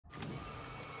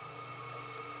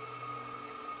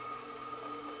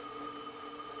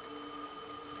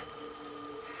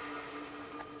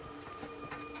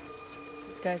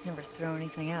guys never throw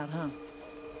anything out, huh?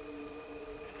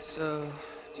 So,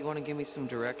 do you want to give me some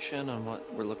direction on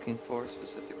what we're looking for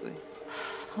specifically?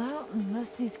 Well,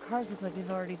 most of these cars look like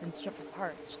they've already been stripped for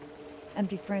parts. Just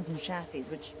empty frames and chassis,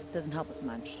 which doesn't help us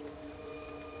much.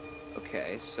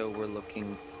 Okay, so we're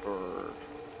looking for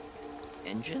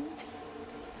engines?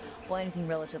 Well, anything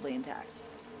relatively intact.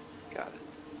 Got it.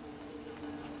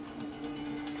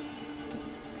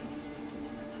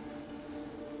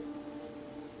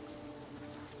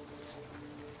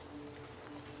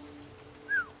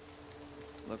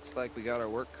 Looks like we got our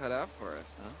work cut out for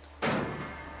us, huh?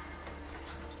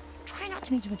 Try not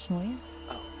to make too much noise.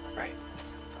 Oh, right.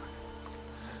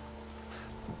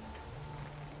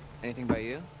 Anything by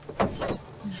you?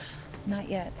 Not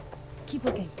yet. Keep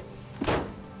looking.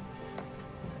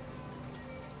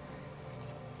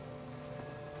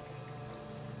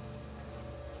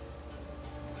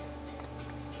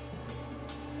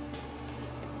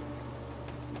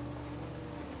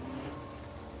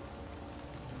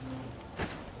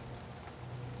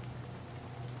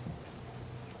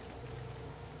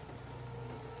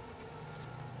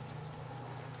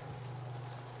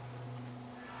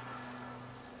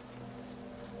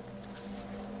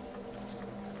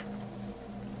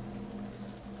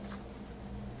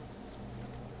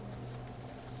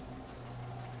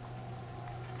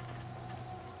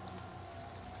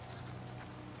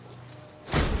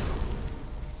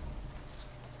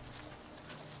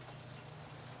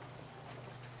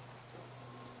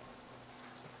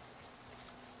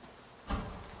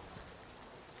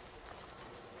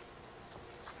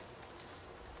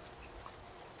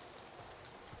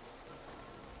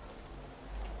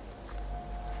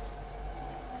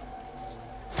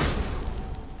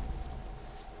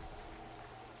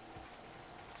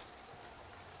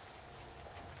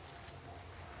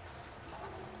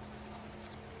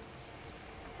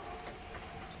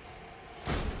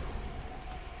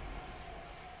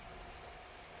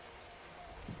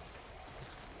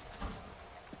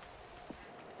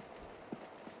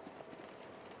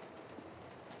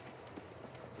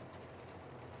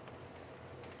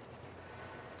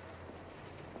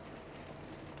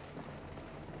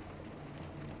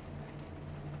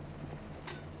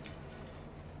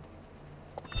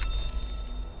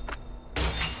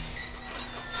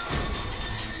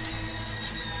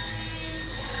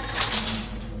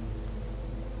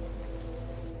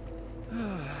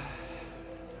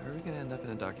 Are we gonna end up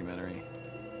in a documentary?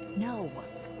 No.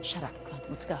 Shut up. Come on,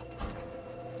 let's go.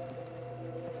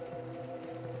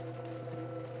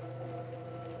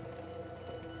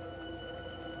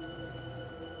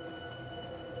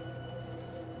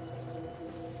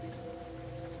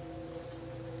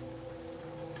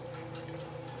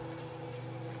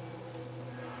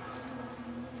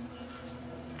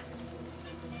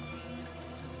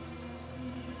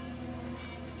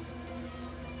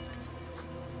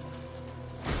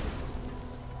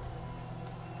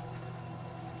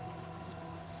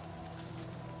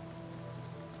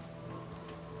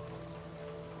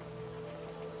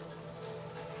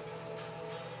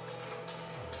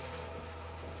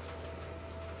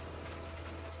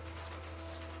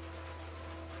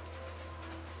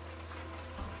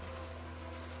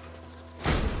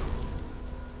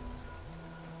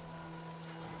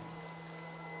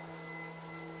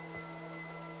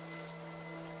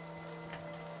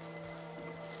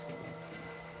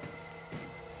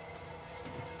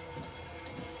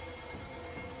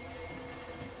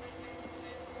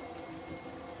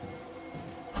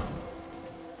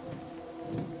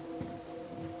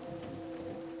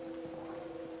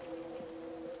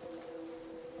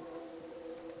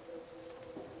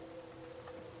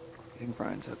 You think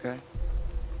Brian's okay?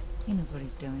 He knows what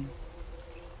he's doing.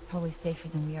 Probably safer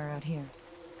than we are out here.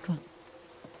 Come on.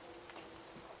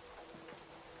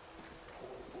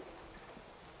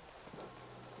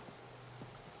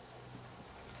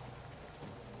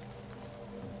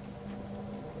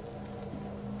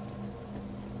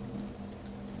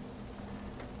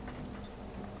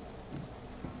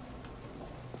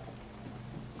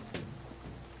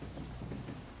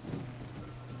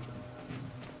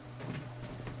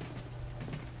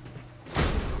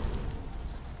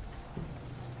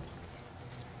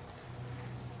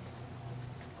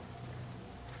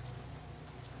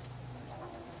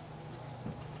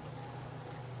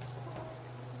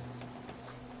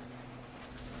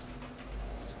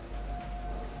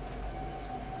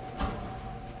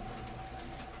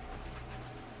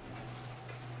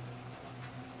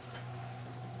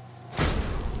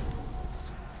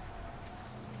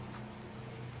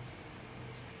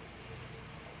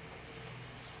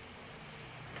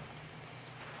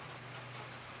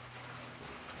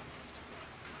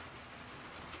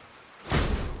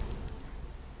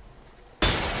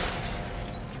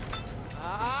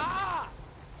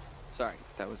 Sorry,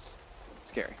 that was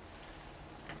scary.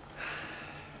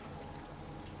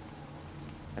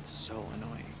 That's so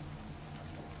annoying.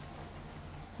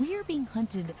 We are being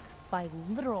hunted by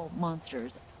literal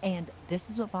monsters, and this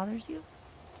is what bothers you?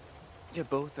 Yeah,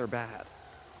 both are bad.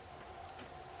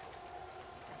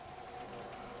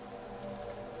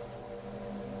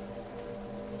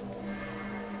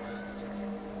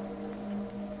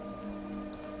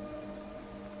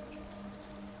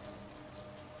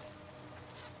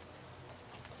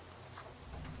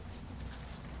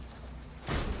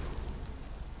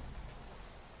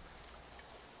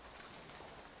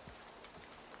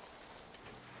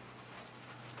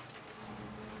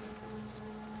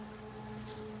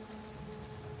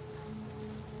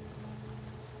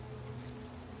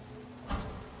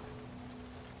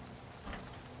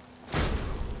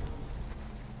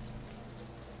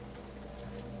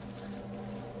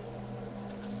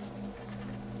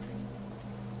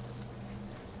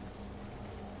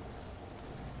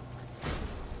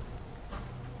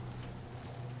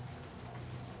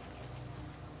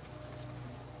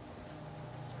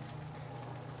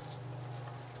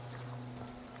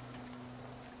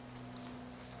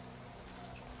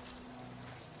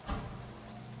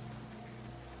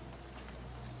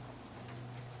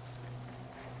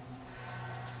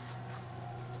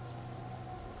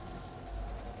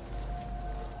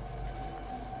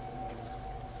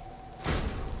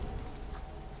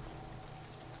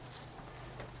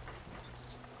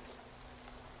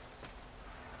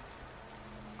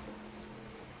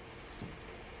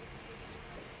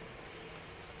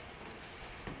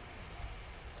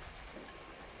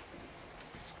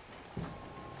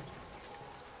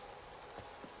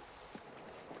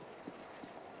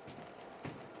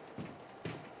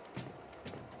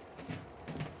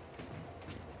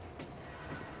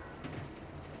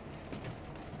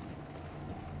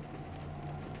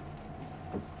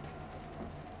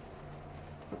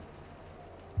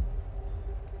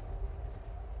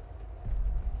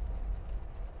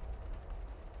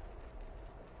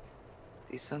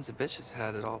 These sons of bitches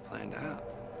had it all planned out.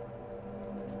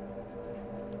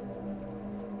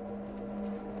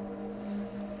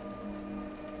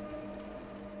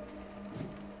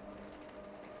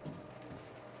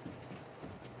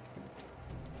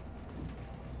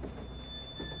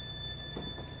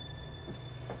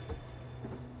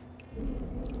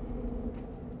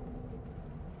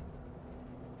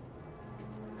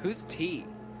 Who's T?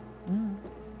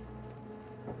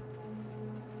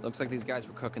 Looks like these guys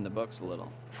were cooking the books a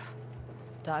little.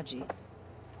 Dodgy.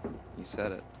 You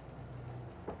said it.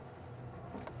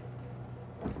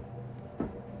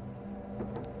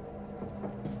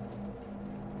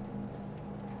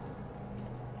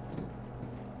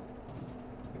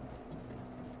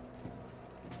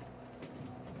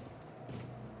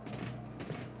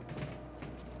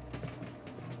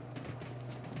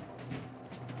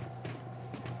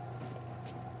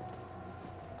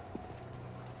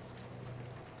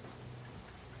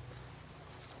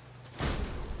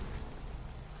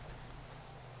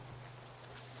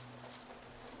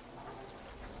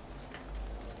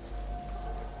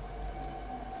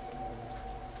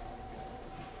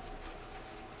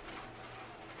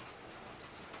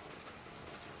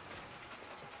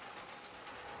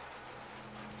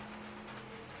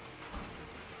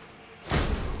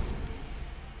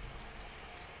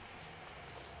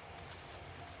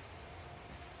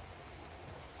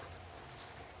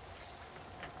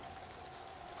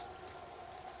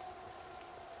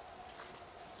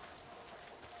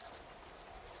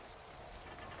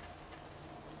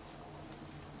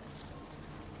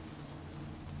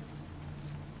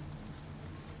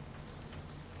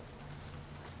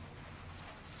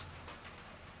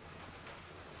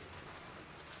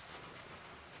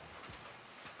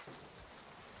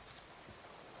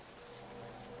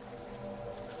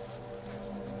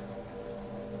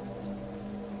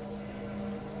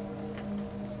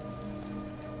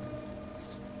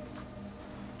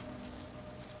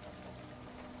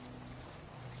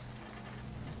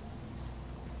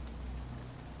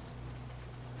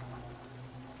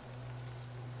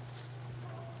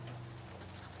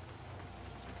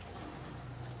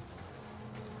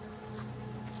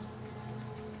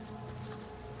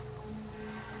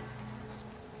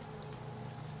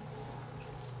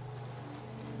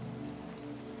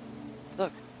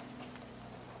 Look.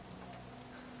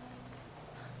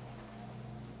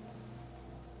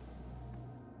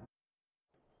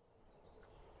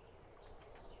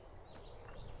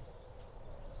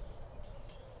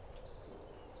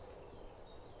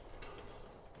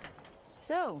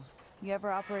 So, you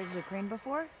ever operated a crane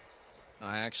before?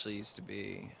 I actually used to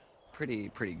be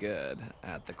pretty good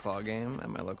at the claw game at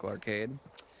my local arcade.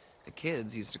 The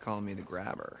kids used to call me the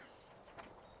grabber.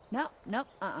 No, nope,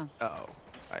 Oh,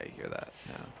 I hear that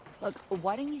now. Look,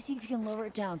 why don't you see if you can lower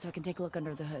it down so I can take a look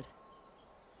under the hood?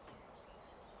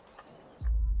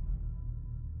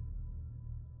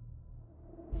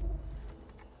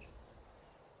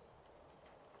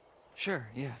 Sure,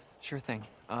 yeah, sure thing.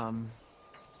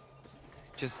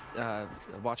 Just,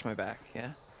 watch my back,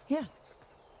 yeah? Yeah.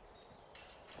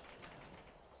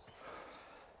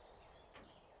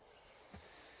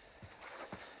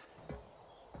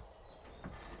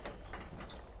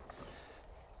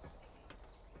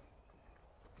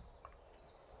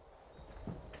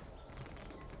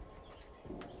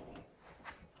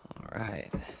 All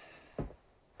right.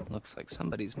 Looks like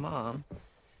somebody's mom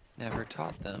never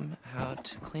taught them how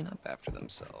to clean up after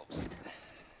themselves.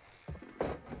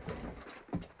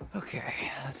 Okay,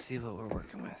 let's see what we're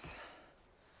working with.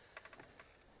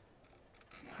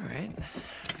 All right,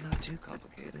 not too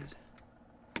complicated.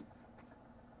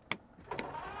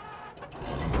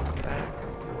 Welcome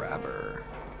back, grabber.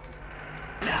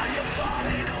 Now you're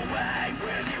falling away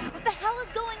with you. What the hell is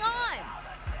going on?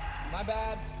 My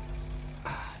bad.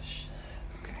 Ah, shit.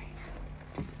 Okay.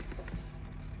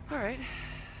 All right.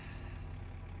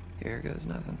 Here goes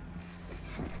nothing.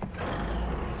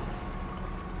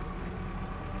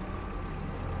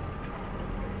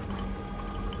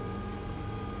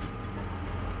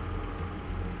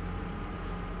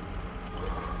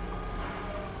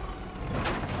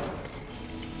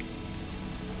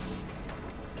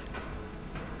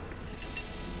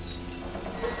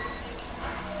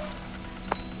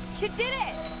 You did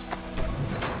it!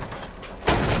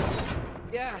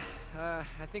 Yeah,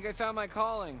 I think I found my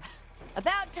calling.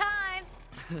 About time!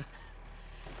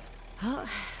 Well,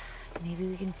 maybe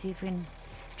we can see if we can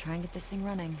try and get this thing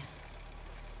running.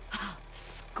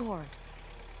 Score!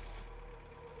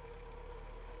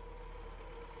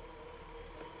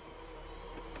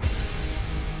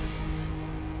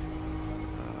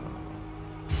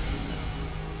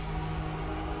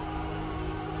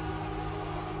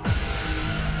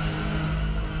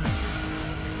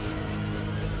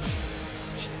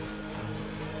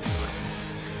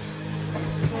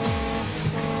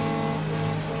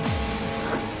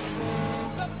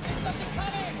 Something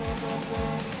coming!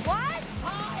 What?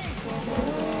 Hi!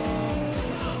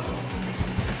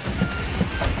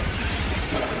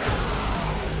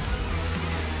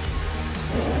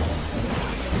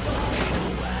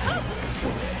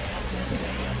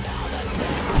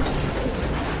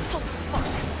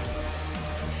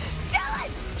 Dylan!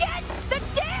 Get the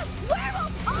damn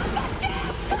werewolf off the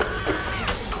damn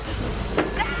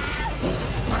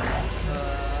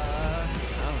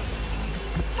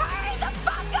Hurry the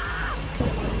fuck up!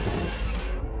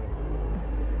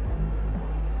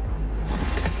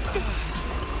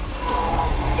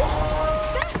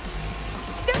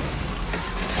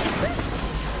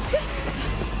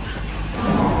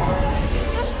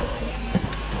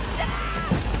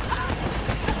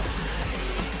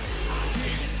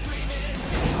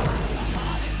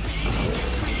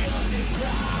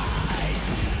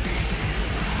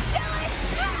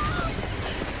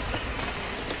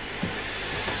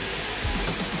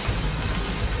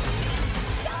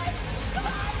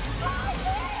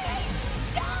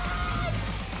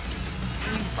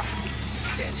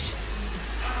 Bitch.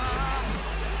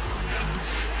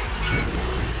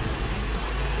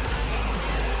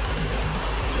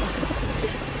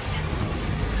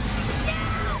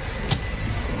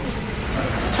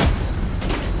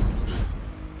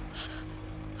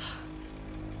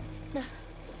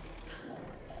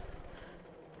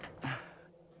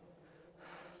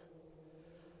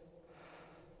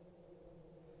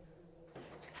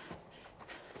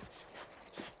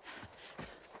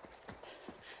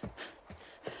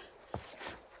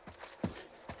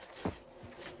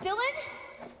 Dylan?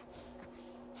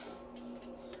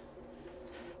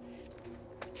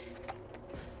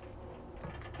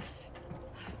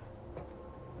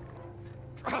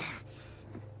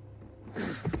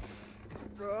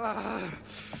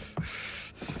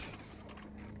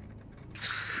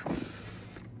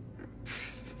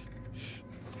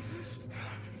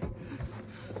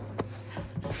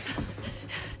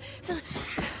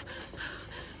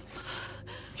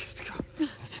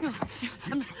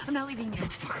 I'm not leaving you.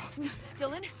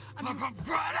 Dylan, I'm...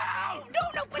 Run out! No,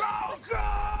 but... Go!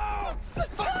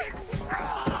 Fucking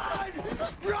run!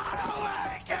 Run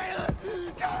away, Caleb!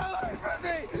 Get away from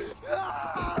me!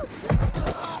 Ah!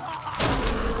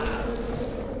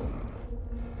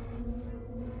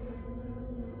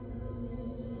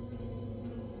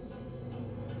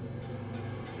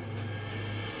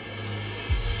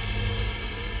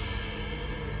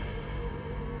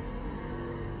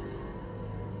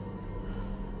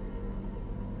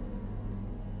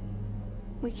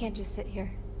 We can't just sit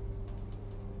here.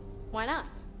 Why not?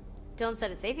 Dylan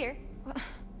said it's safe here. Well,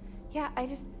 yeah,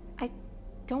 I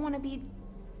don't want to be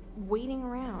waiting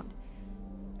around.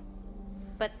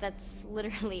 But that's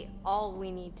literally all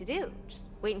we need to do. Just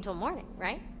wait until morning,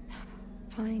 right?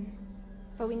 Fine.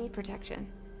 But we need protection.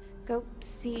 Go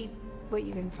see what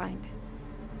you can find.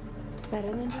 It's better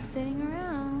than just sitting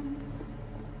around.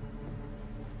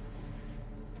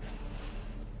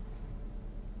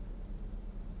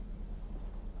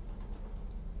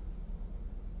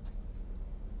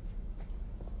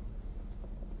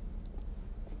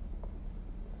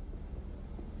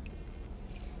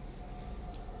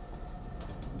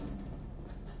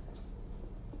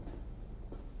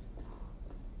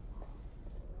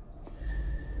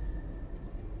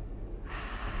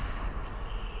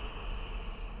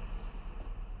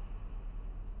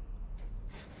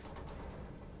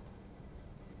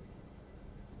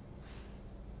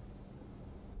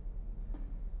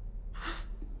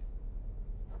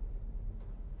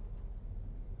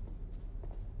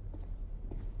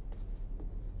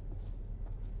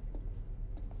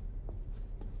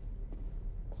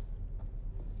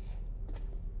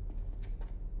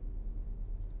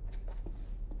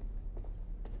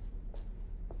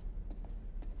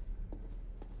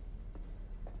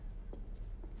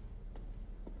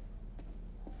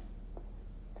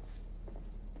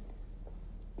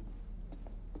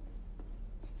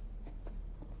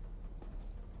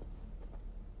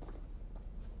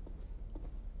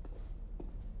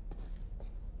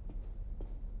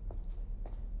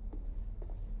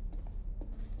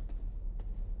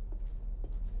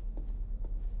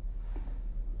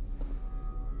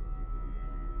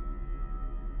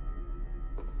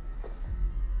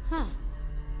 Huh.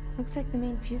 Looks like the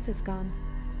main fuse is gone.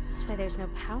 That's why there's no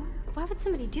power? Why would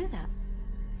somebody do that?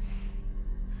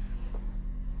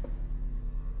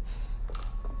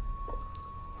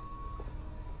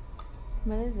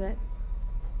 What is it?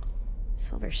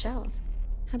 Silver shells.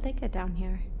 How'd they get down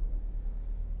here?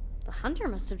 The hunter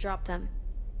must have dropped them.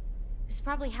 This is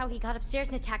probably how he got upstairs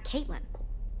and attacked Caitlin.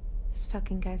 These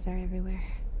fucking guys are everywhere.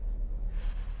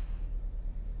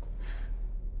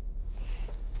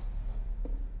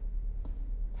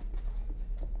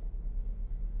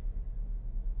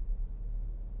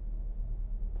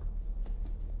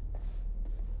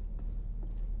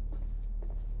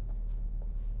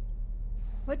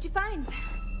 What'd you find?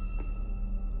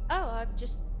 Oh, I'm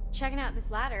just checking out this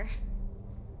ladder.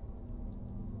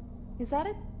 Is that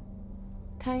a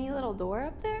tiny little door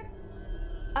up there?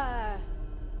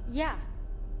 Yeah.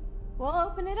 We'll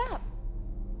open it up.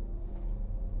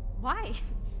 Why?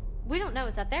 We don't know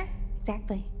what's up there.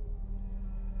 Exactly.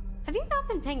 Have you not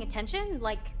been paying attention,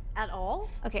 like, at all?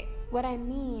 Okay, what I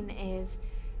mean is,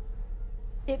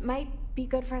 it might be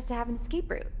good for us to have an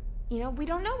escape route. You know, we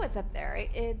don't know what's up there.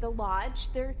 The lodge,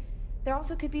 there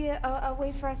also could be a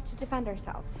way for us to defend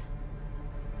ourselves.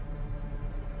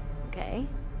 Okay.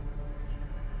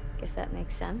 Guess that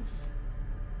makes sense.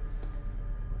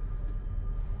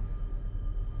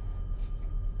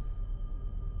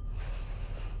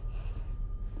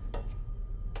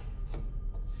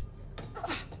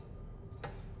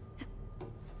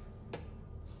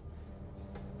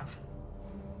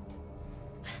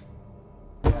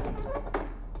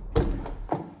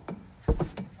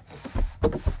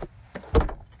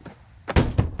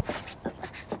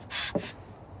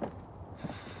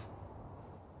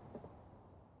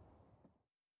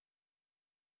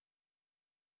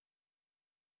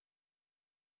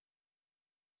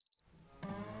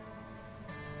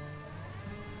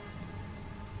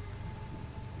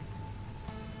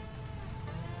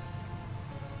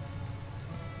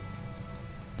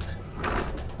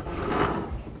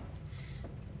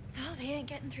 Well, they ain't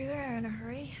getting through there in a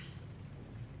hurry.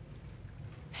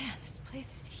 Man, this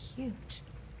place is huge.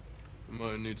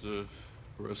 Might need to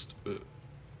rest a bit.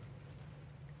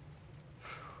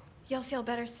 You'll feel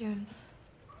better soon.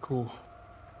 Cool.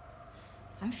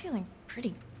 I'm feeling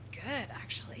pretty good,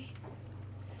 actually.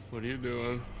 What are you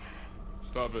doing?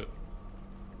 Stop it.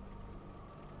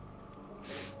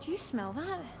 Do you smell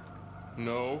that?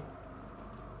 No.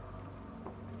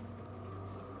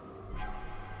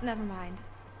 Never mind.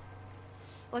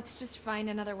 Let's just find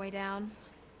another way down.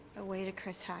 A way to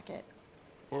Chris Hackett.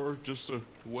 Or just a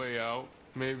way out,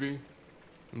 maybe.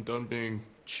 I'm done being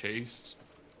chased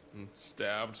and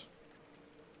stabbed.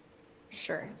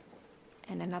 Sure.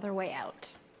 And another way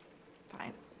out.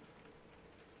 Fine.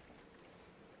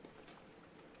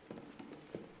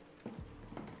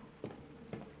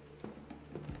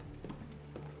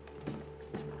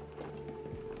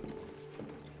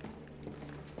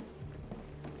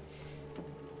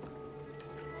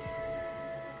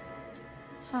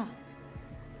 Huh.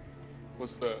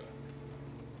 What's that?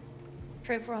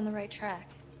 Prove we're on the right track.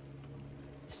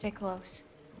 Stay close.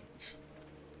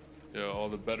 Yeah, all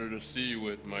the better to see you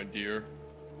with, my dear.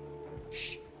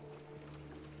 Shh.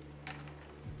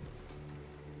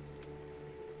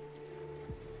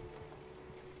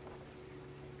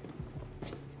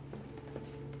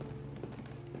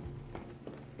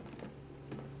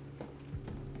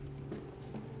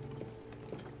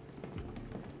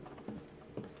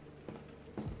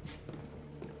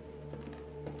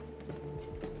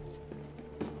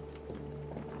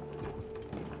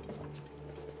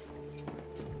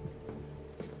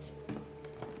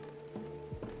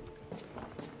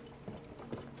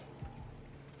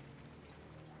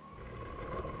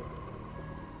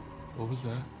 What was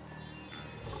that?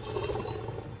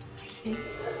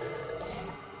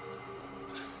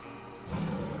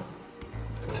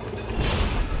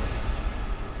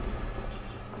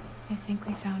 I think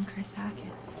we found Chris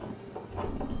Hackett.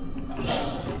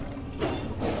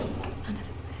 Son of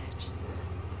a bitch.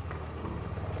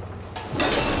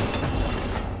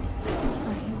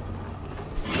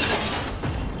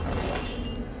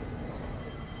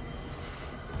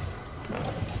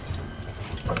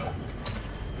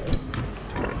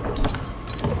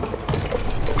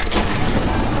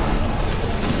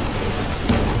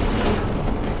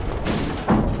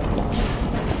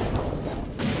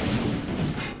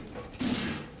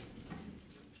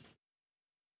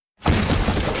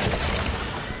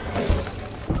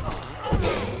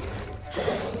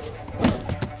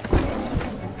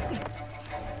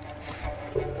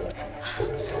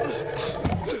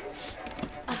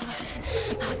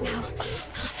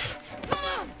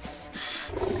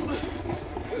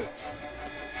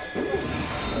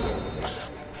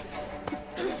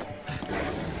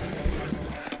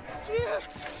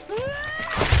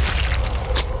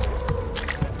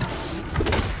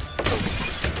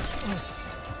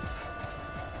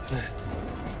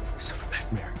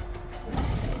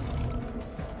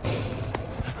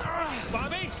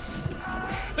 Bobby?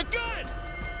 The gun!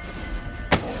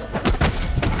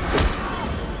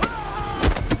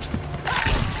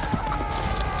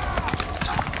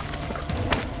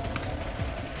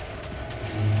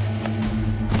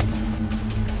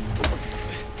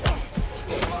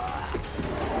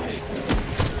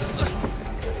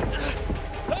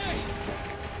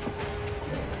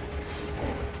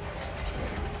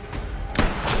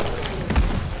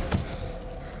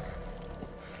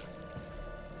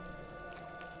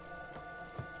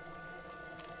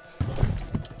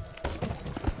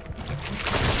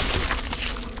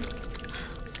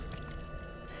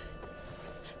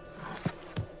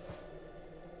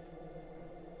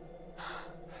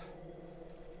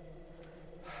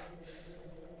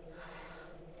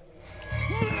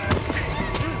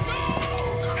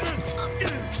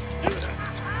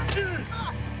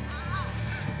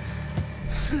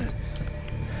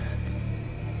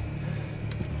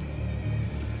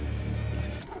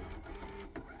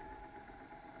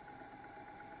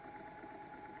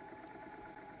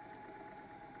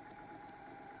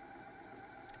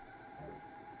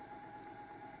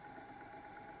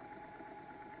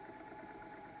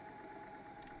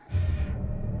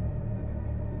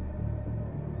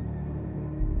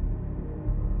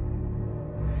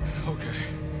 Okay.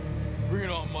 Bring it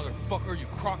on, motherfucker, you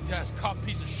crocked-ass cop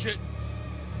piece of shit.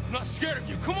 I'm not scared of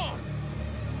you, come on!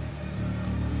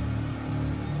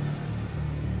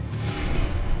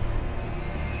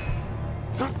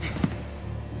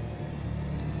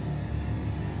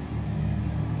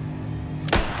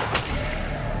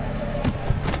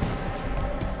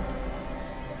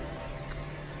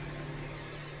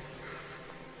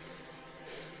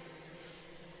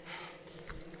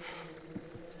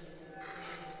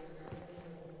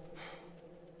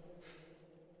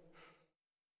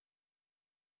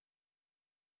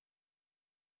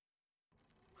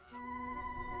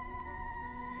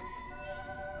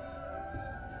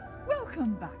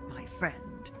 Welcome back, my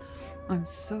friend. I'm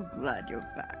so glad you're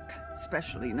back,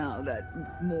 especially now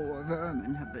that more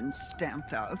vermin have been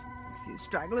stamped out. A few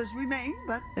stragglers remain,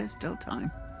 but there's still time.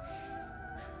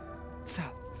 So,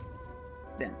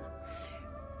 then,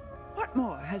 what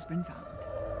more has been found?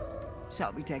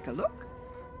 Shall we take a look?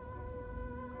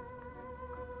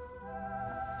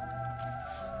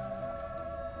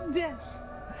 Death.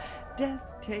 Death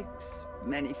takes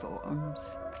many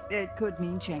forms. It could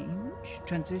mean change,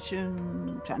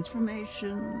 transition,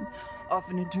 transformation,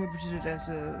 often interpreted as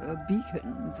a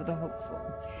beacon for the hopeful.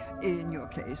 In your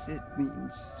case, it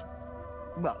means,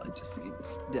 well, it just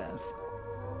means death.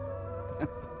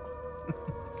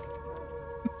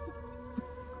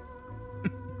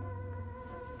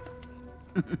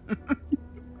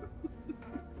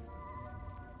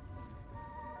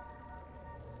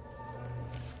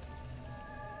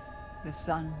 the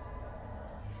sun,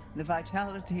 the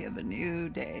vitality of a new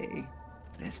day.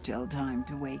 There's still time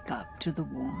to wake up to the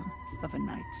warmth of a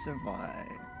night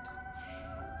survived.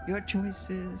 Your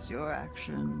choices, your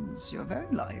actions, your very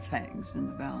life hangs in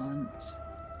the balance.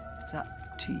 It's up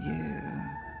to you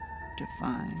to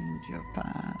find your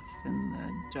path in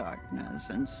the darkness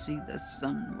and see the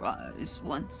sun rise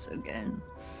once again.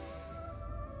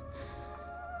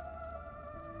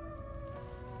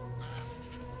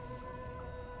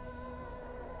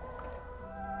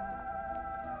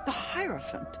 The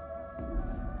Hierophant.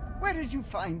 Where did you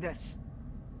find this?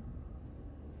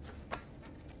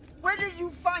 Where did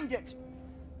you find it?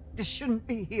 This shouldn't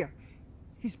be here.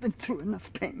 He's been through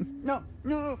enough pain. No,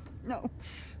 no, no.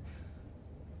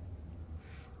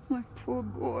 My poor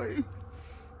boy.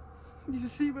 You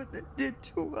see what they did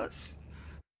to us?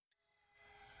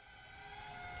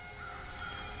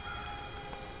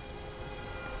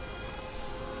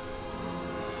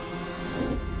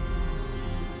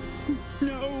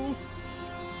 No.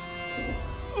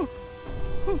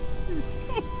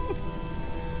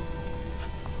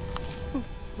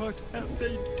 What have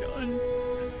they done?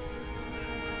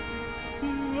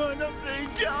 What have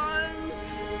they done?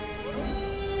 Oh,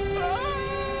 no.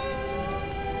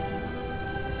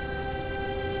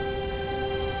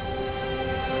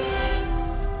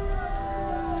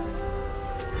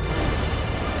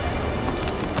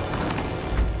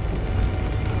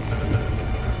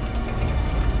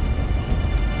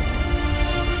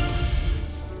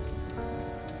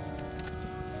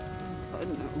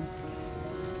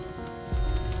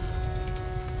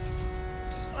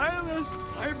 Silas,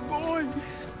 my boy!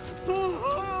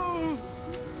 Oh!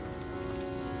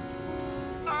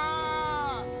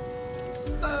 Ah!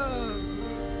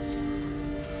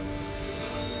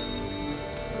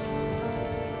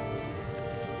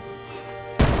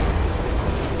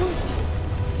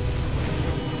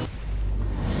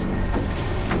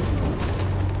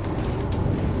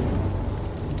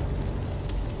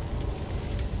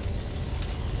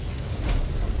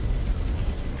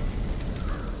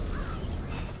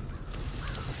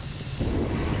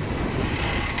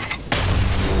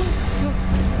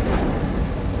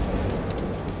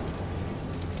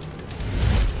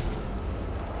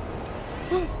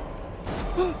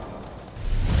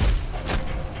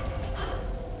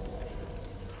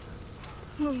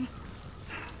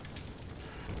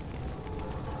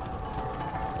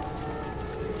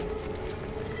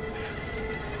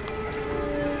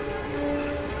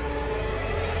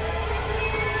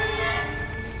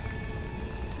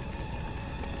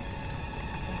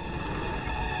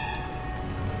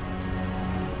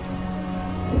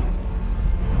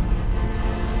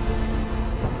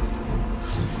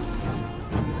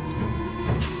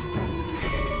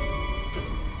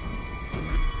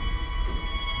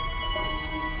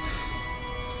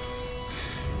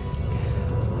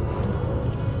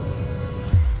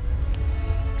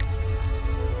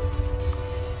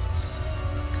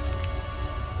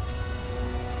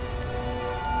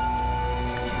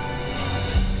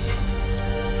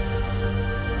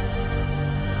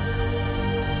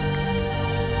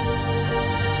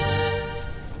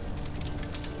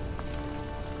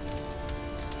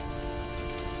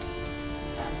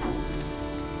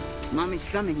 Mommy's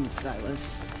coming,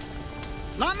 Silas.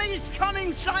 Mommy's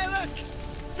coming, Silas!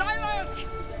 Silas!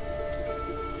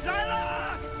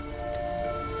 Silas!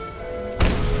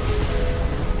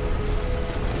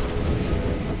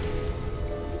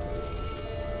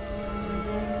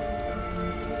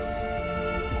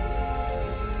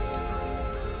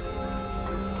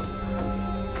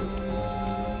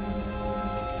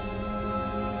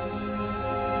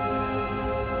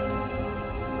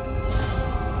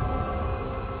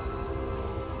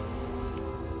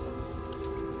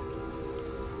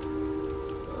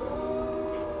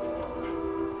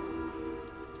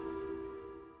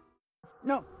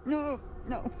 No, no,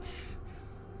 no.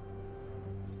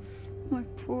 My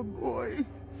poor boy.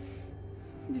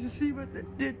 You see what they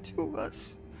did to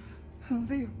us? How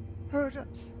they hurt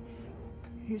us.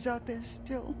 He's out there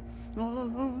still, all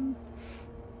alone.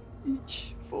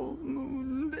 Each full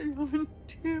moon they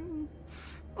hunt him,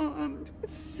 armed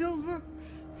with silver,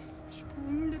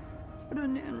 trying to put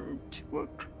an end to a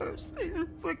curse they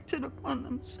inflicted upon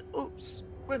themselves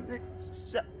when they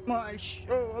set my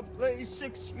show ablaze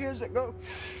 6 years ago.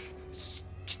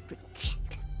 Stupid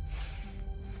children.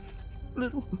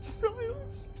 Little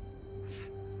Silas,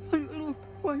 my little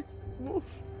white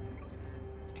wolf.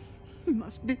 He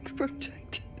must be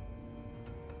protected.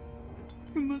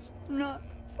 You must not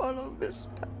follow this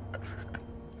path.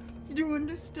 Do you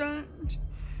understand?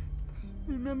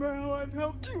 Remember how I've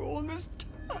helped you all this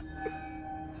time?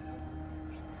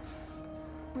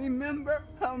 Remember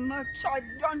how much I've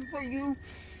done for you.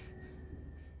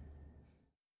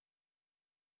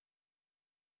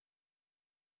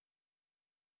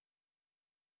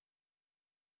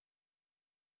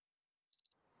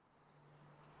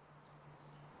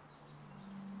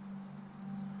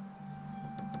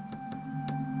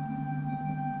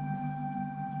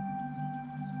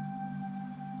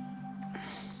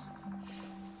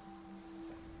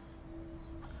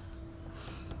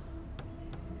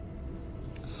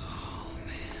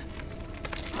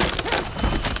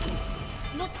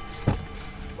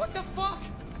 What the fuck?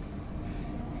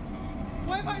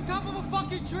 Why am I on top of a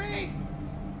fucking tree?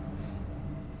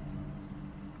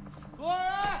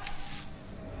 Laura!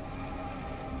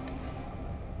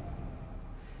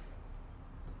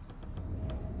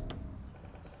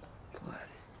 Blood.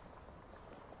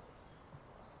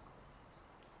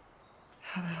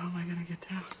 How the hell am I gonna get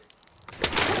down?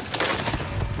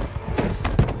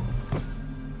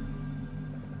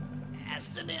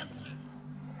 Asked and answered.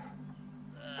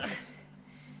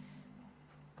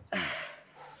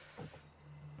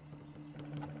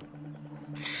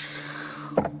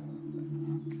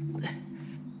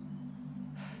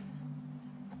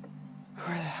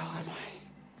 Where the hell am I?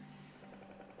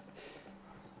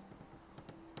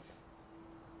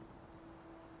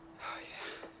 Oh,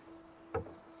 yeah.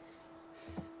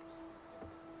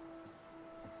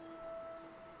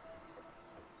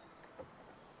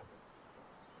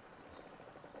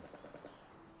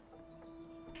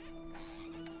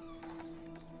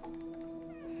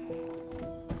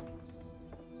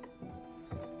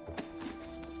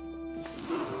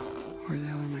 Where the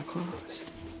hell are my clothes?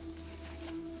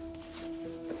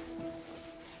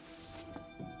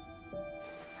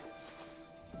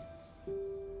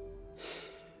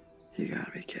 You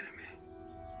gotta be kidding me.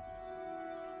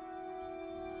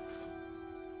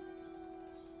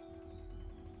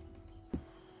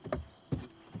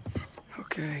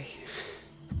 Okay.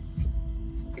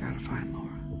 Gotta find Laura.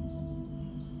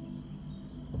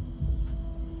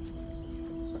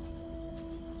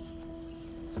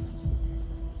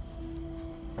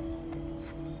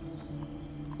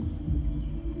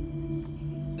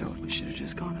 Totally should have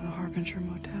just gone to the Harbinger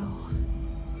Motel.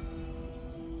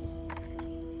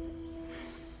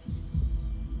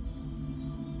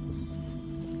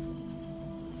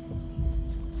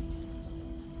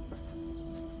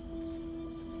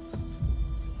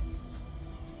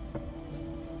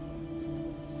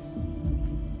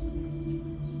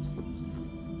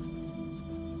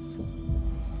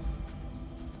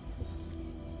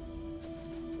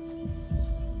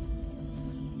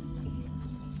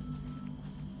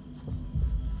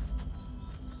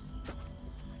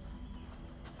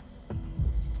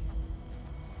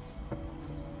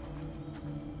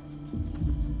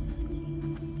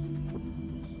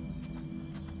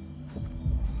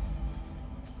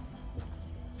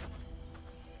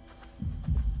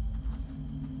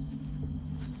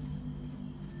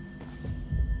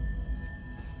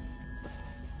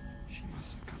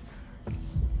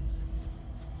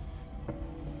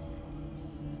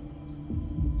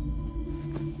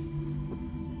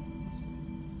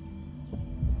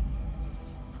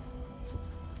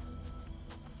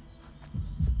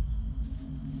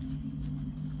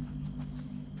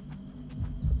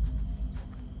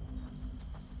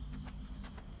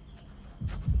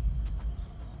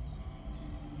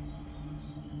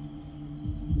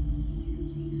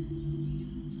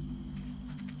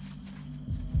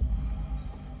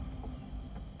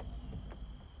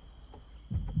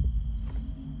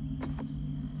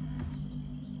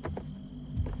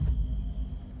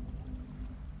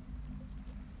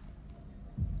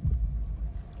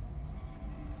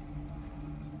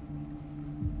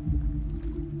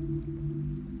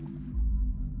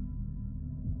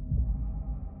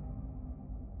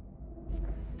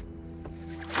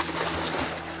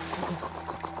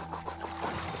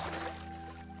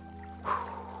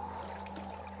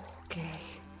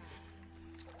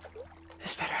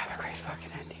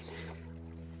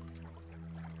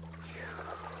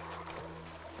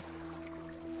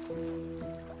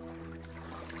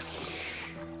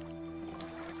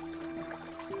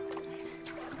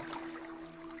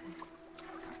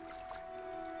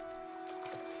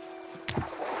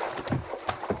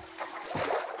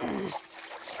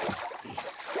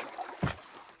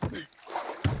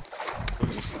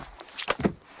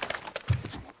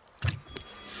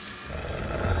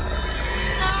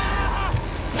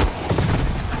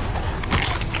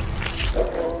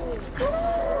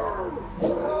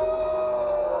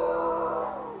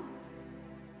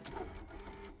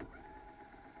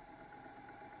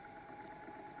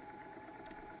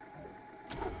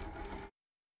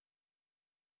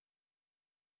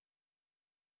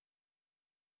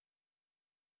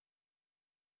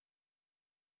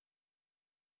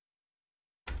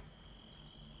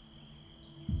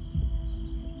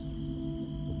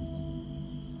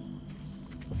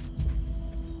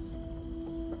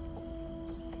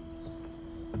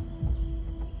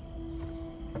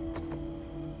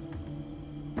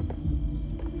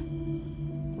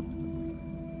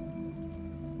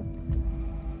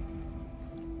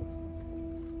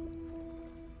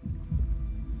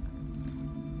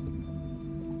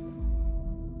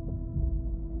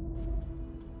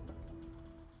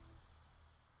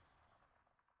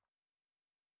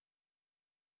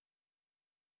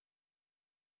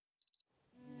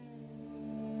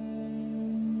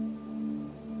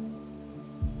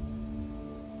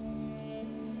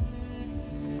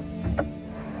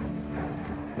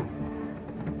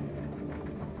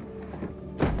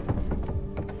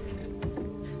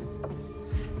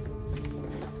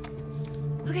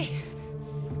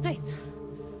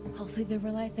 they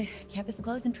realize the campus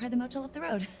closed and tried the motel up the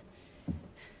road.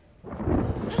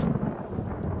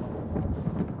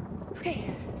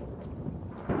 Okay.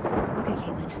 Okay,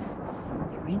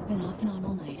 Caitlin. The rain's been off and on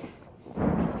all night.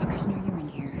 These fuckers know you're in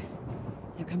here.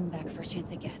 They're coming back first chance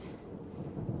they get.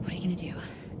 What are you gonna do?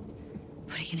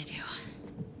 What are you gonna do?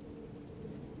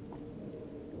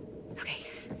 Okay.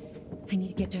 I need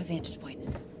to get to a vantage point.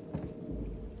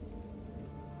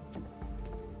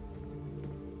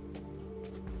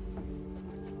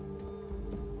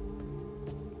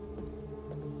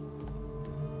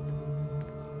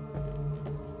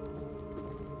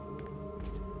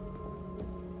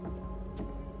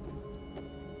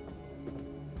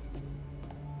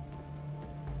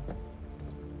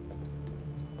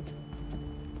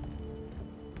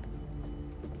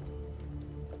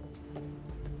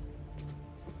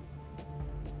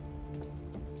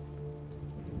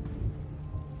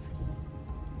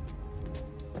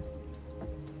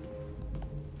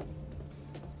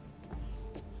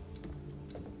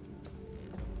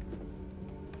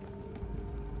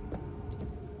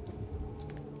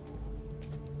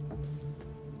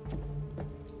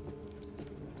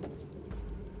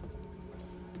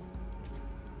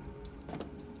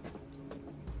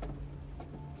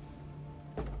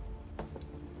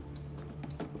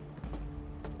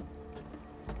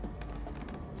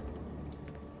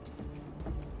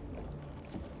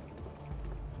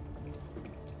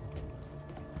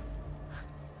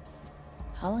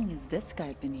 How long has this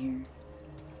guy been here?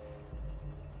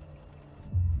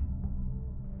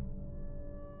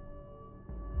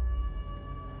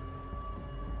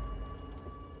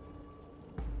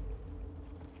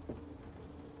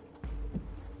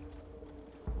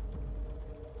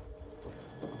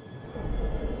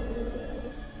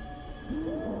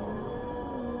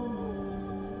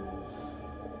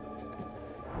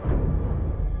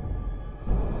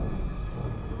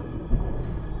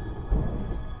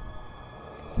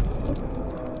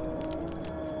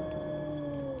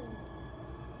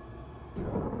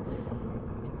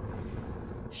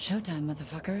 Showtime,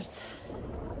 motherfuckers.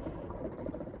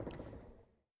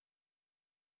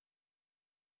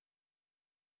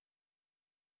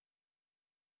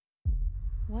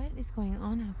 What is going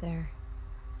on out there?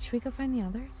 Should we go find the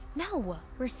others? No,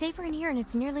 we're safer in here and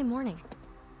it's nearly morning.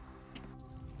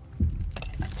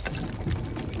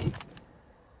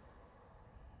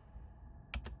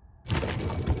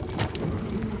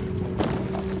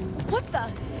 What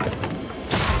the?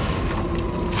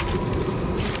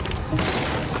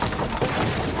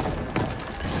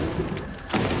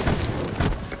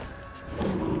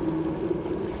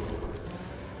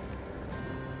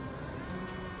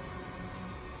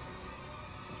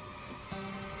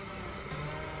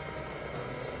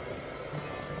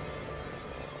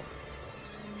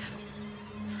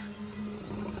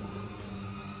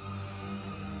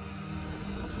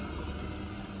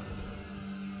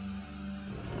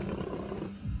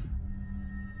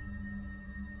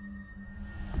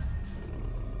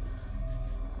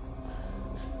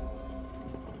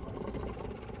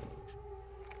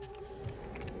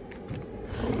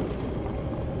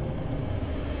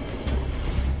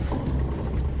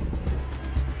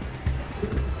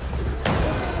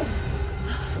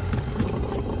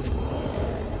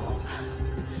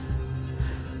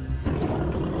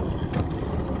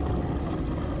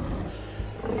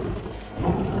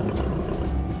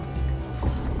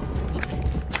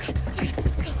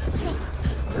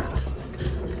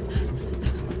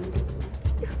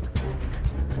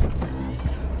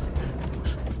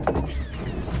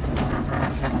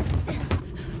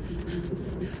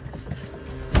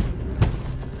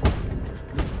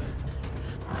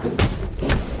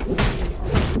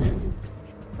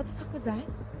 Was that?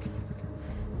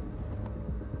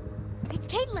 It's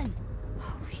Caitlin!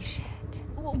 Holy shit.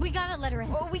 Well, we gotta let her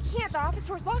in. Well, we can't. The office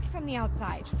door's locked from the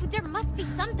outside. There must be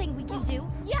something we can do.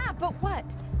 Yeah, but what?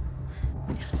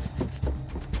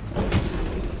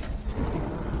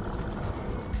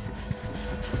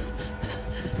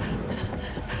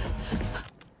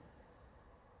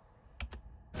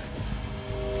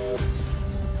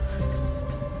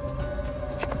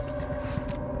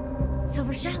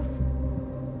 Silver shells.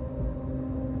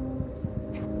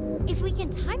 If we can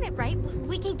time it right,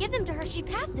 we can give them to her. She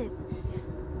passes.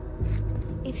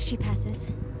 If she passes.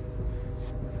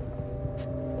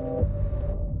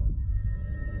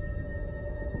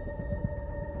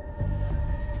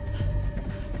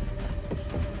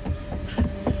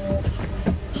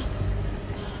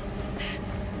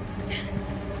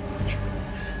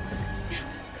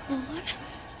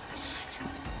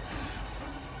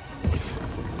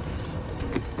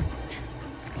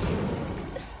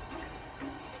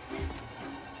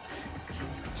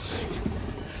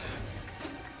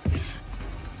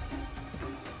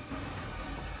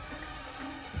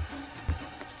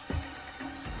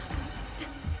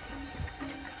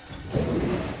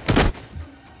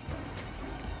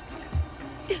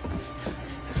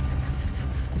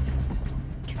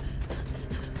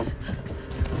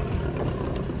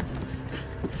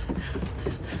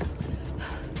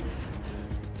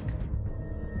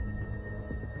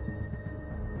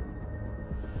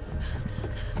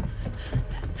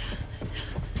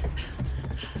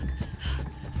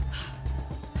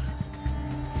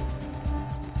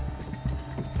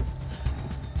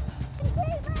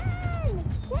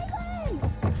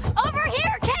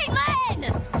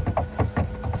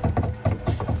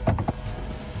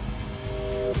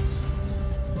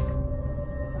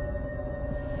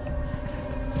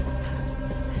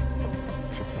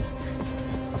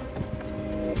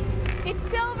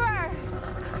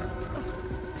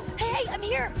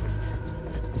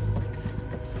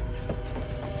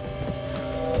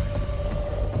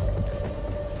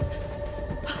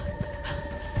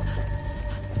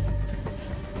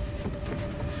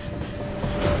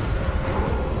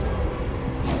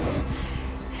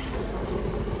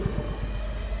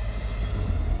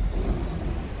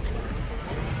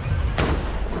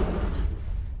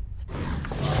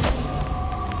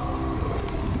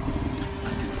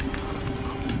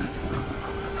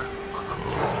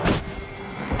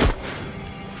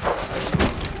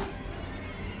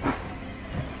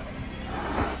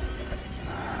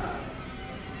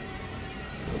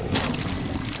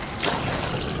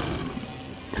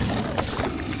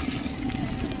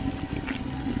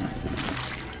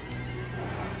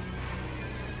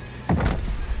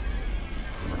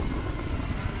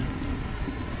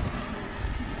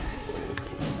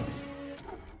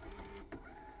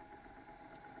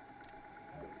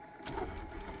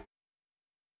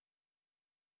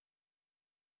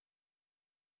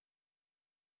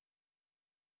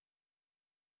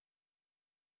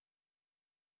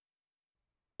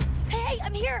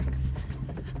 I'm here!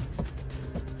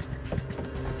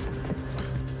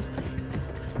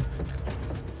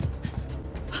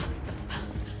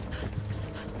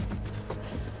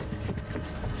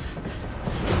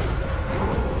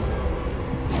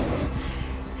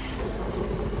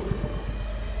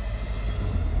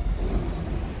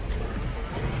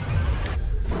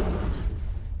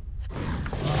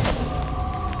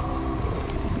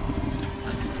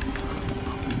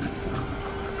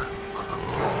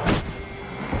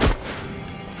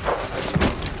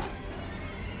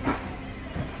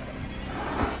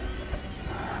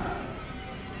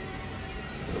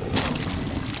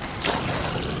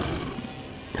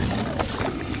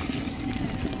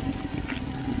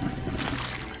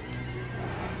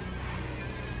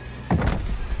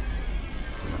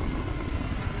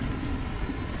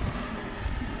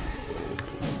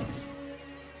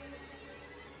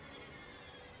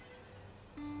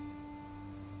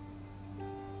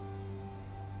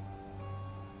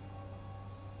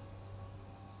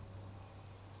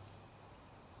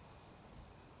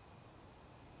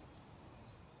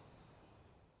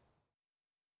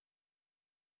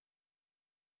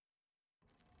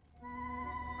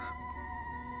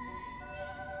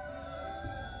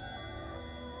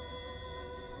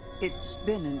 It's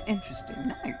been an interesting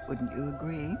night, wouldn't you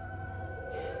agree?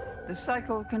 The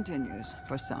cycle continues,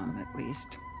 for some at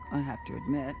least. I have to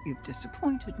admit, you've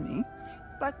disappointed me,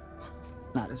 but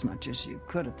not as much as you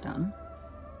could have done.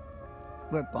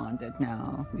 We're bonded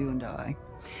now, you and I.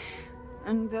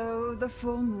 And though the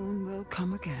full moon will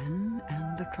come again,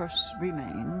 and the curse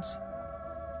remains,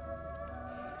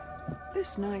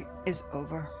 this night is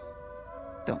over.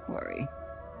 Don't worry.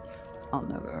 I'll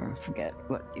never forget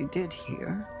what you did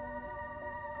here.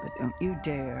 But don't you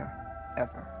dare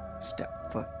ever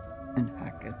step foot in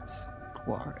Hackett's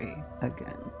Quarry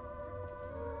again.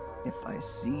 If I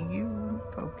see you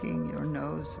poking your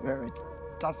nose where it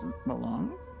doesn't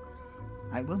belong,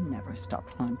 I will never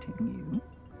stop haunting you.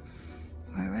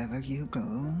 Wherever you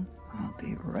go, I'll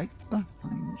be right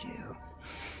behind you.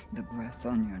 The breath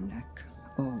on your neck,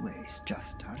 always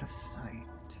just out of sight.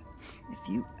 If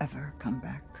you ever come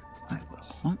back, I will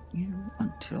haunt you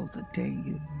until the day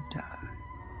you die.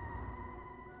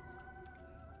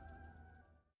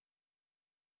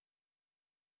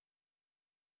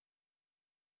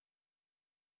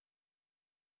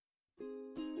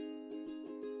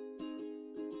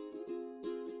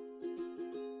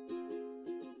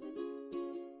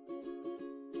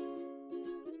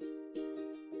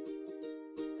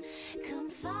 Come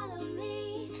follow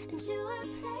me into a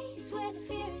place where the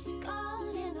fear is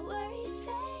gone and the worries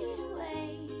fade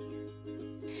away.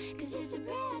 'Cause it's a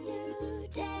brand new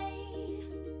day.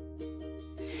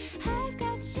 I've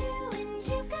got you and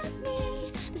you've got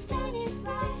me. The sun is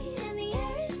bright and the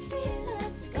air is free, so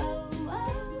let's go.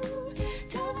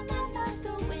 Throw the map out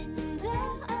the window.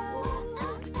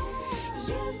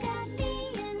 You've got me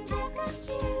and I've got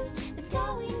you. That's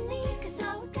all we need, 'cause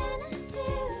all we're gonna do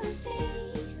is be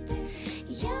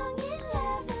young in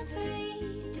love and free.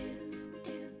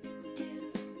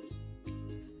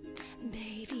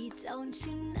 Baby, don't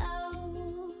you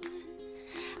know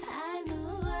I'm the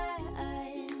one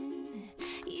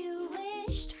you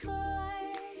wished for?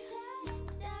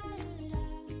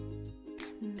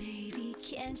 Baby,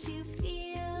 can't you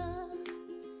feel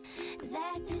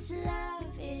that this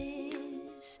love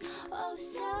is oh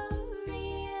so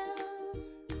real?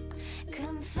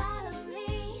 Come follow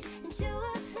me into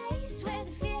a place where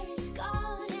the fear is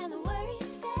gone and the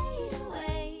worries fade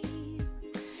away.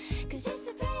 'Cause it's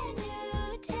a brand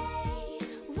new day.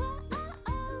 Whoa,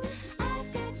 I've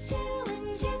got you and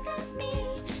you've got me.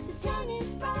 The sun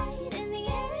is bright and the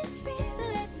air is free, so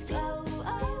let's go.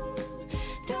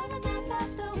 Throw the map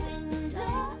out the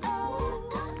window.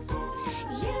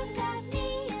 You've got me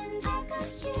and I've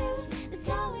got you. That's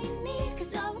all we need,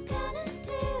 'cause all we're gonna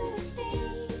do is be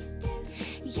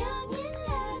young.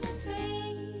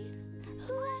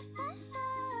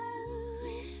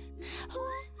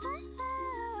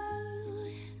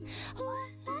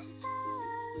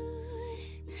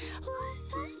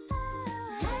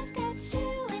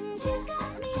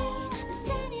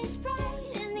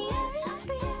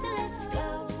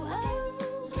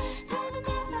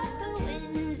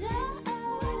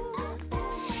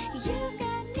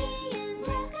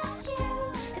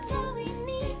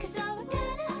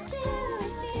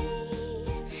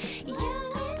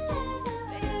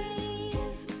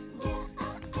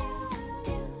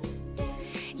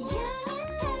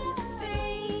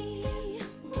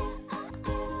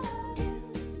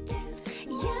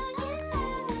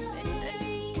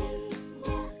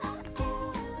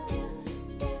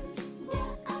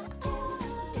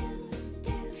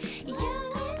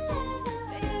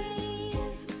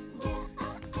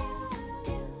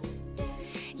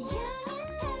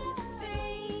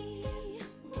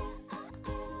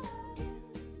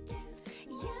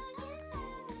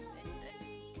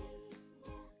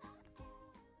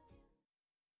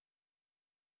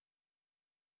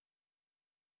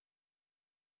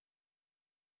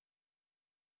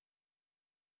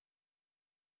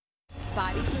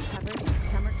 Bodies recovered in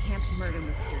summer camp murder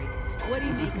mystery. What do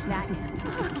you make of that, Anton?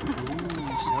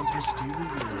 Ooh, sounds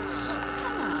mysterious.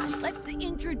 Come on, let's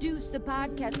introduce the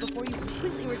podcast before you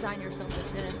completely resign yourself to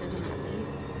cynicism, at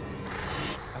least.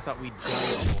 I thought we'd done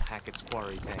the whole Hackett's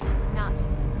Quarry thing. Not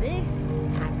this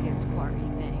Hackett's Quarry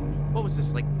thing. What was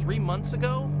this, like 3 months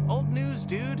ago? Old news,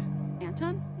 dude.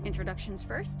 Anton, introductions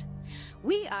first.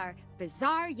 We are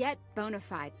Bizarre Yet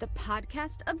Bonafide, the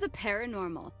podcast of the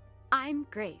paranormal. I'm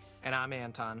Grace. And I'm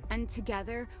Anton. And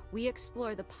together, we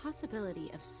explore the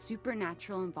possibility of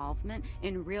supernatural involvement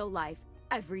in real-life,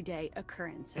 everyday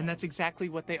occurrences. And that's exactly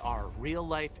what they are,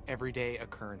 real-life, everyday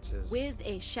occurrences. With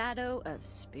a shadow of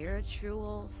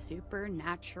spiritual,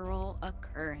 supernatural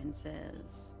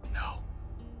occurrences. No.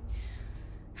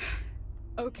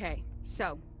 Okay,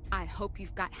 so I hope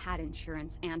you've got hat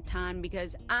insurance, Anton,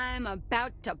 because I'm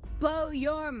about to blow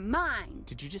your mind.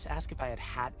 Did you just ask if I had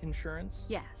hat insurance?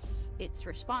 Yes, it's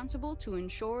responsible to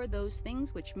insure those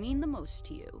things which mean the most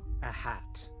to you. A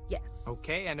hat. Yes.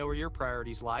 Okay, I know where your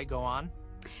priorities lie. Go on.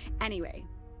 Anyway,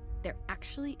 there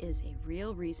actually is a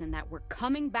real reason that we're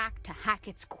coming back to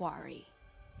Hackett's Quarry.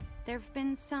 There've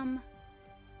been some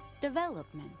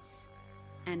developments,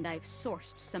 and I've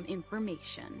sourced some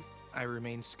information. I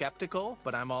remain skeptical,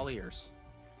 but I'm all ears.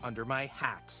 Under my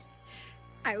hat.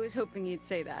 I was hoping you'd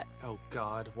say that. Oh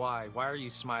God, why? Why are you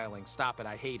smiling? Stop it,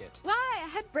 I hate it. Why? I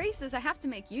had braces. I have to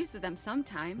make use of them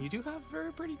sometimes. You do have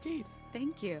very pretty teeth.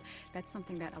 Thank you. That's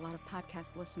something that a lot of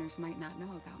podcast listeners might not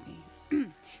know about me.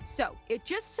 So, it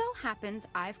just so happens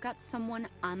I've got someone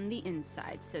on the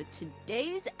inside. So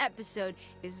today's episode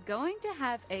is going to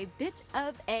have a bit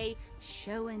of a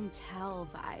show and tell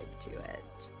vibe to it.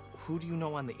 Who do you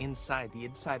know on the inside? The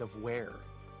inside of where?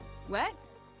 What?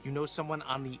 You know someone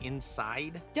on the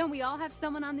inside? Don't we all have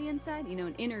someone on the inside? You know,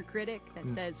 an inner critic that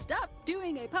says, stop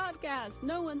doing a podcast,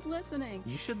 no one's listening.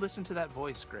 You should listen to that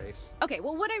voice, Grace. Okay,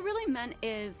 well, what I really meant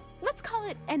is, let's call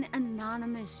it an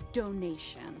anonymous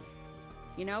donation.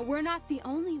 You know, we're not the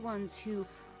only ones who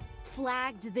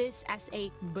flagged this as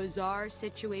a bizarre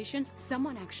situation.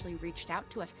 Someone actually reached out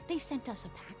to us. They sent us a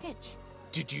package.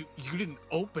 Did you didn't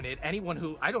open it?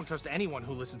 I don't trust anyone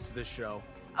who listens to this show.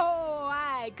 Oh,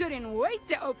 I couldn't wait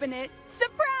to open it.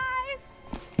 Surprise!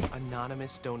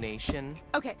 Anonymous donation?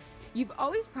 Okay, you've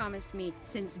always promised me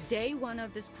since day one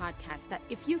of this podcast that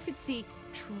if you could see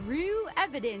true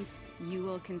evidence, you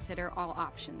will consider all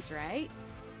options, right?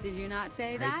 Did you not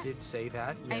say that? I did say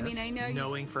that, yes. I mean, I know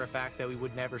knowing for a fact that we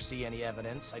would never see any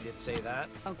evidence, I did say that.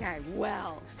 Okay,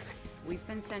 well, we've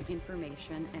been sent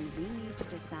information and we need to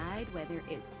decide whether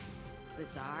it's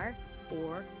bizarre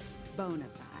or bona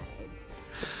fide.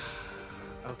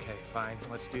 Okay, fine.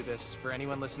 Let's do this. For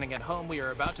anyone listening at home, we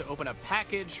are about to open a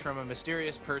package from a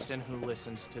mysterious person who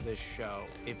listens to this show.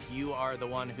 If you are the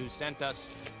one who sent us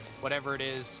whatever it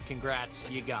is, congrats,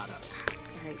 you got us.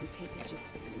 Sorry, the tape is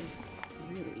just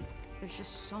really, there's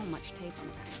just so much tape on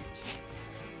the package.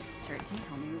 Sorry, can you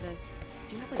help me with this?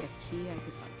 Do you have like a key I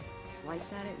could like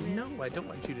slice at it with? No, I don't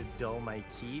want you to dull my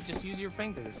key. Just use your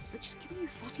fingers. But just give me your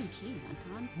fucking key,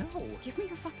 Anton. No. Give me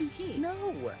your fucking key.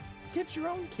 No. Get your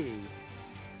own key.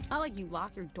 It's not like you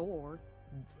lock your door.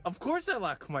 Of course I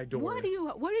lock my door. What are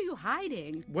you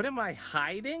hiding? What am I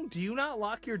hiding? Do you not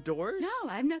lock your doors? No,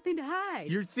 I have nothing to hide.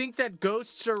 You think that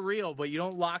ghosts are real, but you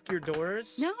don't lock your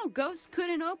doors? No, ghosts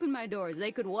couldn't open my doors.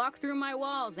 They could walk through my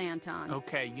walls, Anton.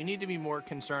 Okay, you need to be more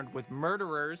concerned with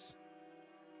murderers.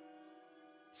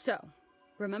 So,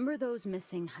 remember those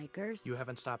missing hikers? You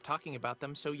haven't stopped talking about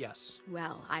them, so yes.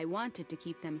 Well, I wanted to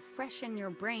keep them fresh in your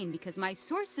brain because my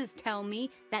sources tell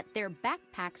me that their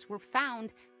backpacks were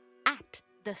found at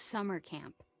the summer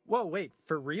camp. Whoa, wait,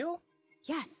 for real?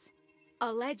 Yes,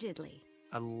 allegedly.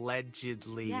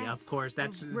 Allegedly, yes, of course.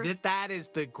 That is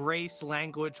the Grace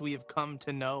language we have come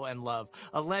to know and love.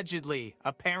 Allegedly,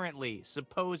 apparently,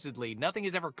 supposedly. Nothing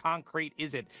is ever concrete,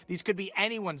 is it? These could be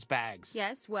anyone's bags.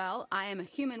 Yes, well, I am a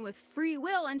human with free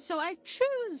will, and so I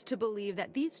choose to believe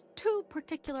that these two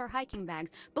particular hiking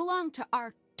bags belong to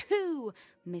our two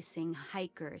missing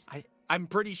hikers. I'm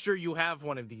pretty sure you have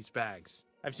one of these bags.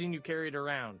 I've seen you carry it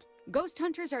around. Ghost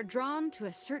hunters are drawn to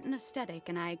a certain aesthetic,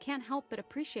 and I can't help but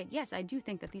appreciate, yes, I do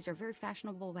think that these are very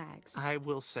fashionable bags. I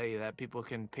will say that people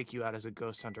can pick you out as a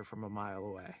ghost hunter from a mile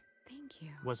away. Thank you.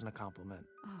 Wasn't a compliment.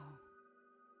 Oh.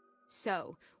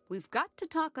 So, we've got to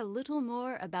talk a little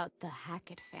more about the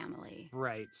Hackett family.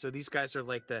 Right, so these guys are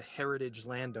like the heritage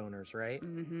landowners, right?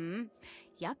 Mm-hmm.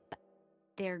 Yep.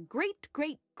 Their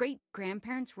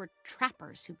great-great-great-grandparents were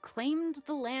trappers who claimed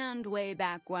the land way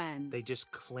back when. They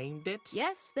just claimed it?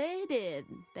 Yes, they did.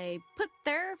 They put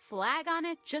their flag on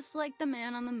it just like the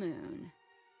man on the moon.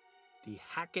 The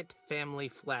Hackett family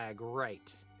flag,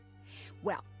 right.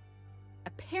 Well,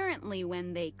 apparently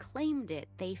when they claimed it,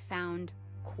 they found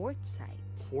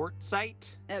quartzite.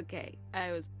 Quartzite? Okay,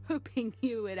 I was hoping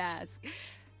you would ask.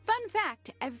 Fun fact,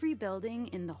 every building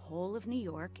in the whole of New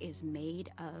York is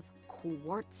made of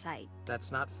quartzite.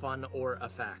 That's not fun or a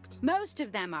fact. Most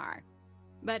of them are.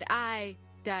 But I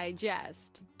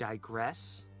digest.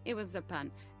 Digress? It was a pun.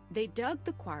 They dug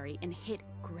the quarry and hit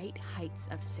great heights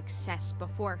of success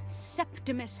before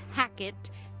Septimus Hackett,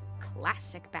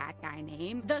 classic bad guy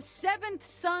name, the seventh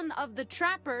son of the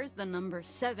trappers, the number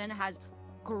 7, has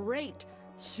great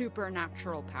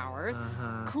supernatural powers,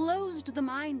 closed the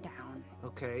mine down.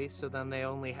 Okay, so then they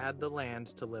only had the land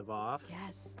to live off.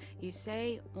 Yes, you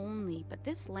say only, but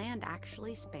this land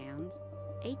actually spans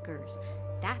acres.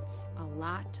 That's a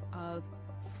lot of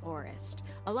forest,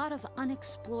 a lot of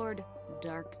unexplored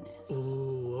darkness.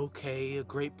 Ooh, okay, a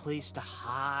great place to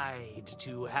hide,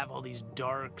 to have all these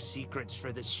dark secrets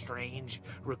for this strange,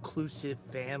 reclusive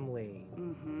family.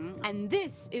 And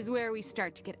this is where we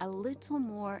start to get a little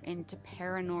more into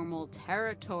paranormal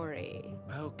territory.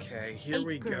 Okay, here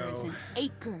we go. Acres and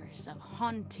acres of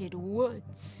haunted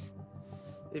woods.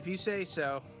 If you say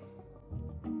so.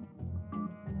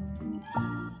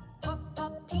 Pop,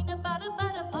 pop, peanut butter,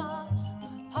 butter pops.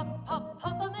 Pop, pop,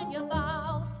 pop them in your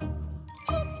mouth.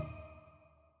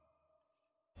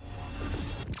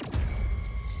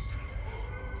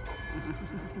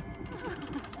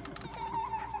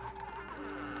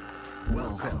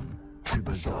 Welcome to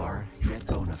Bizarre Yet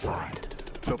Bonafide,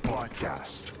 the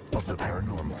podcast of the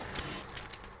paranormal.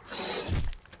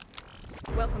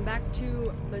 Welcome back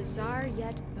to Bizarre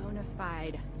Yet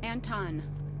Bonafide. Anton,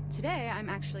 today I'm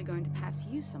actually going to pass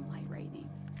you some light reading.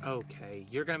 Okay,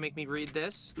 you're gonna make me read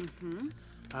this?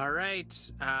 All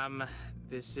right,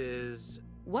 this is...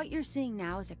 What you're seeing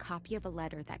now is a copy of a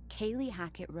letter that Kaylee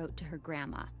Hackett wrote to her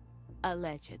grandma,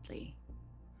 allegedly.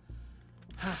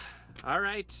 All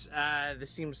right,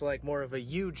 this seems like more of a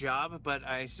you job, but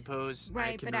I suppose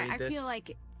I can read this. I feel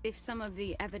like if some of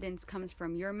the evidence comes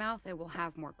from your mouth, it will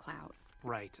have more clout.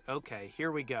 Right, okay,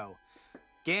 here we go.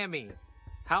 Gammy,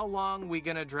 how long we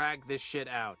gonna drag this shit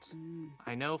out?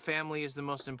 I know family is the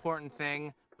most important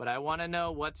thing, but I want to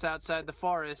know what's outside the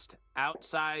forest,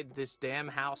 outside this damn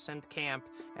house and camp,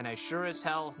 and I sure as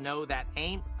hell know that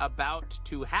ain't about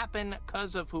to happen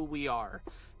 'cause of who we are.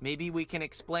 Maybe we can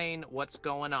explain what's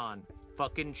going on.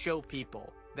 Fucking show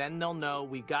people. Then they'll know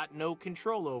we got no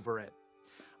control over it.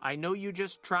 I know you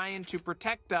just trying to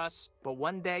protect us, but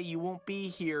one day you won't be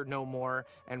here no more,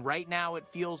 and right now it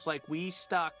feels like we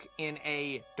stuck in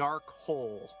a dark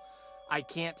hole. I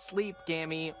can't sleep,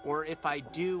 Gammy, or if I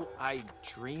do, I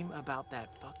dream about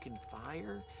that fucking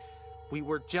fire. We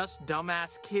were just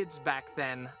dumbass kids back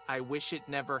then. I wish it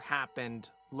never happened.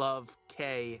 Love,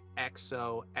 K,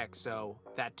 XOXO.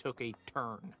 That took a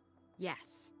turn.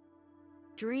 Yes.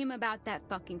 Dream about that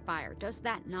fucking fire. Does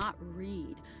that not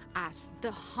read as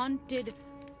the haunted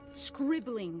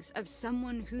scribblings of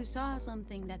someone who saw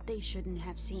something that they shouldn't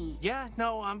have seen? Yeah,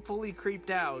 no, I'm fully creeped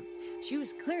out. She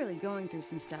was clearly going through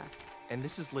some stuff. And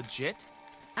this is legit?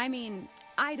 I mean,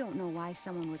 I don't know why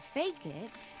someone would fake it.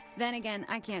 Then again,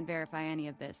 I can't verify any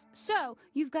of this. So,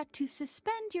 you've got to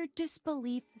suspend your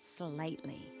disbelief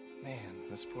slightly. Man,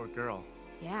 this poor girl.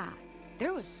 Yeah,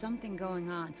 there was something going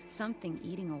on, something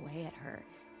eating away at her,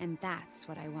 and that's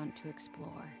what I want to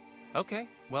explore. Okay,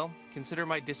 well, consider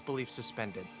my disbelief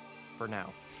suspended. For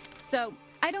now. So,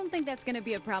 I don't think that's gonna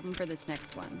be a problem for this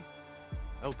next one.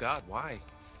 Oh god, why?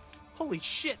 Holy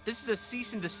shit, this is a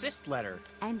cease and desist letter.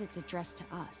 And it's addressed to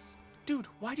us. Dude,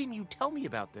 why didn't you tell me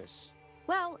about this?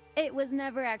 Well, it was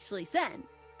never actually sent.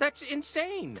 That's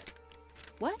insane!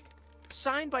 What?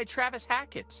 Signed by Travis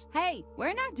Hackett. Hey,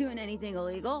 we're not doing anything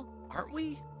illegal. Aren't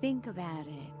we? Think about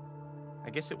it. I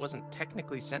guess it wasn't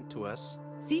technically sent to us.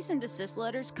 Cease and desist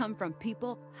letters come from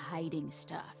people hiding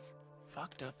stuff.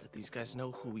 Fucked up that these guys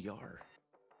know who we are.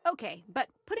 Okay, but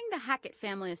putting the Hackett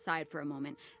family aside for a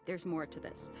moment, there's more to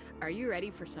this. Are you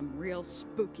ready for some real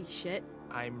spooky shit?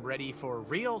 I'm ready for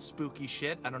real spooky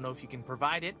shit. I don't know if you can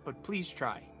provide it, but please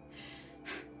try.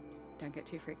 Don't get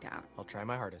too freaked out. I'll try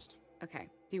my hardest. Okay,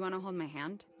 do you want to hold my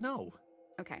hand? No.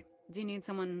 Okay, do you need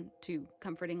someone to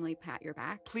comfortingly pat your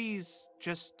back? Please,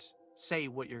 just say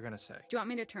what you're gonna say. Do you want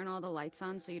me to turn all the lights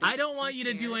on so you don't I don't get want too you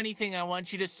to do scared? anything. I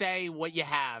want you to say what you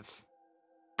have.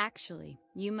 Actually,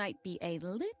 you might be a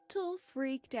little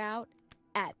freaked out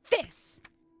at this.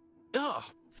 Ugh.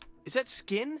 Is that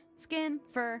skin? Skin,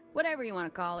 fur, whatever you want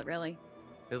to call it, really.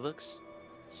 It looks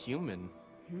human.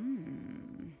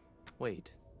 Hmm.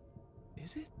 Wait.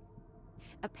 Is it?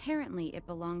 Apparently, it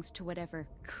belongs to whatever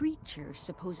creature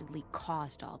supposedly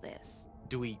caused all this.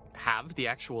 Do we have the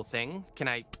actual thing? Can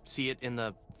I see it in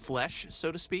the flesh,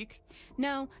 so to speak?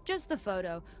 No, just the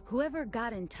photo. Whoever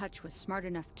got in touch was smart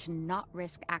enough to not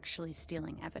risk actually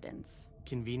stealing evidence.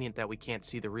 Convenient that we can't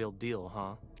see the real deal,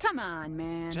 huh? Come on,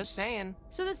 man. Just saying.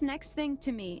 So this next thing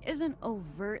to me isn't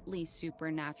overtly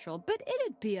supernatural, but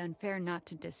it'd be unfair not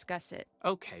to discuss it.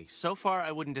 Okay, so far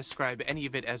I wouldn't describe any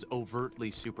of it as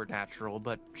overtly supernatural,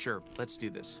 but sure, let's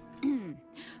do this.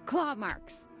 Claw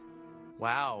marks.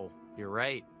 Wow, you're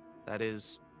right. That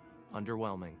is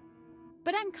underwhelming.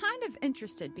 But I'm kind of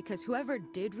interested because whoever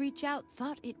did reach out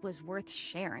thought it was worth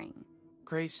sharing.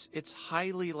 Grace, it's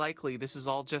highly likely this is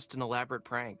all just an elaborate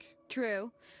prank.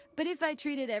 True, but if I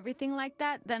treated everything like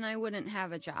that, then I wouldn't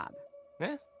have a job.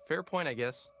 Fair point, I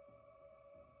guess.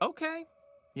 Okay,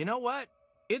 you know what?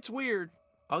 It's weird.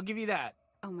 I'll give you that.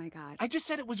 Oh my god. I just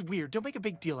said it was weird. Don't make a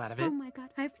big deal out of it. Oh my god,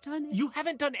 I've done it. You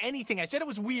haven't done anything. I said it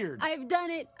was weird. I've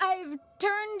done it. I've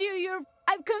turned you.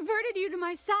 I've converted you to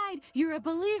my side. You're a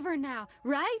believer now,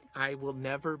 right? I will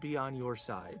never be on your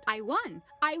side. I won.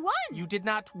 I won. You did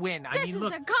not win. This is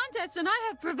a contest and I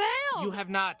have prevailed. You have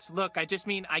not. Look, I just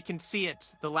mean I can see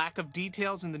it. The lack of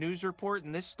details in the news report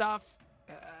and this stuff.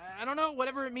 I don't know,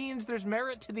 whatever it means, there's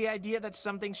merit to the idea that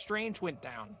something strange went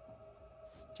down.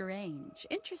 Strange.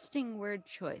 Interesting word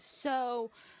choice.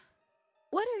 So,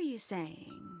 what are you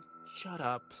saying? Shut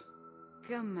up.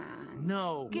 Come on.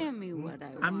 No. Give me what I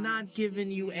want. I'm not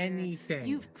giving you anything.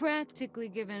 You've practically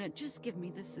given it. Just give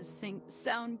me the succinct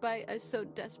soundbite I so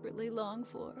desperately long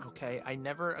for. Okay, I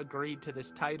never agreed to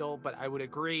this title, but I would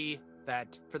agree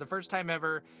that for the first time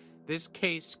ever, this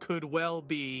case could well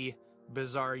be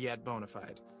bizarre yet bona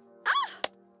fide. Ah!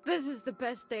 This is the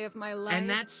best day of my life. And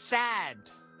that's sad.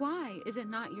 Why? Is it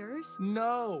not yours?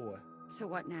 No. So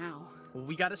what now? Well,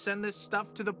 we gotta send this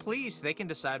stuff to the police. They can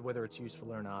decide whether it's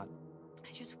useful or not.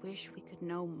 I just wish we could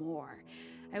know more.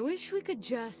 I wish we could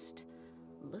just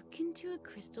look into a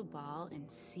crystal ball and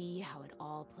see how it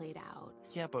all played out.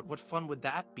 Yeah, but what fun would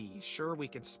that be? Sure, we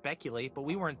could speculate, but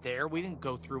we weren't there. We didn't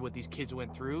go through what these kids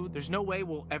went through. There's no way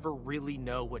we'll ever really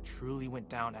know what truly went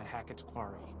down at Hackett's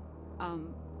Quarry.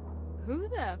 Who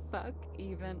the fuck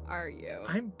even are you?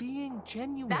 I'm being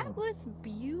genuine. That was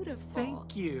beautiful.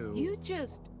 Thank you. You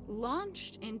just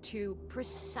launched into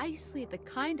precisely the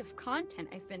kind of content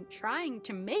I've been trying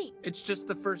to make. It's just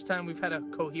the first time we've had a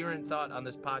coherent thought on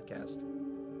this podcast.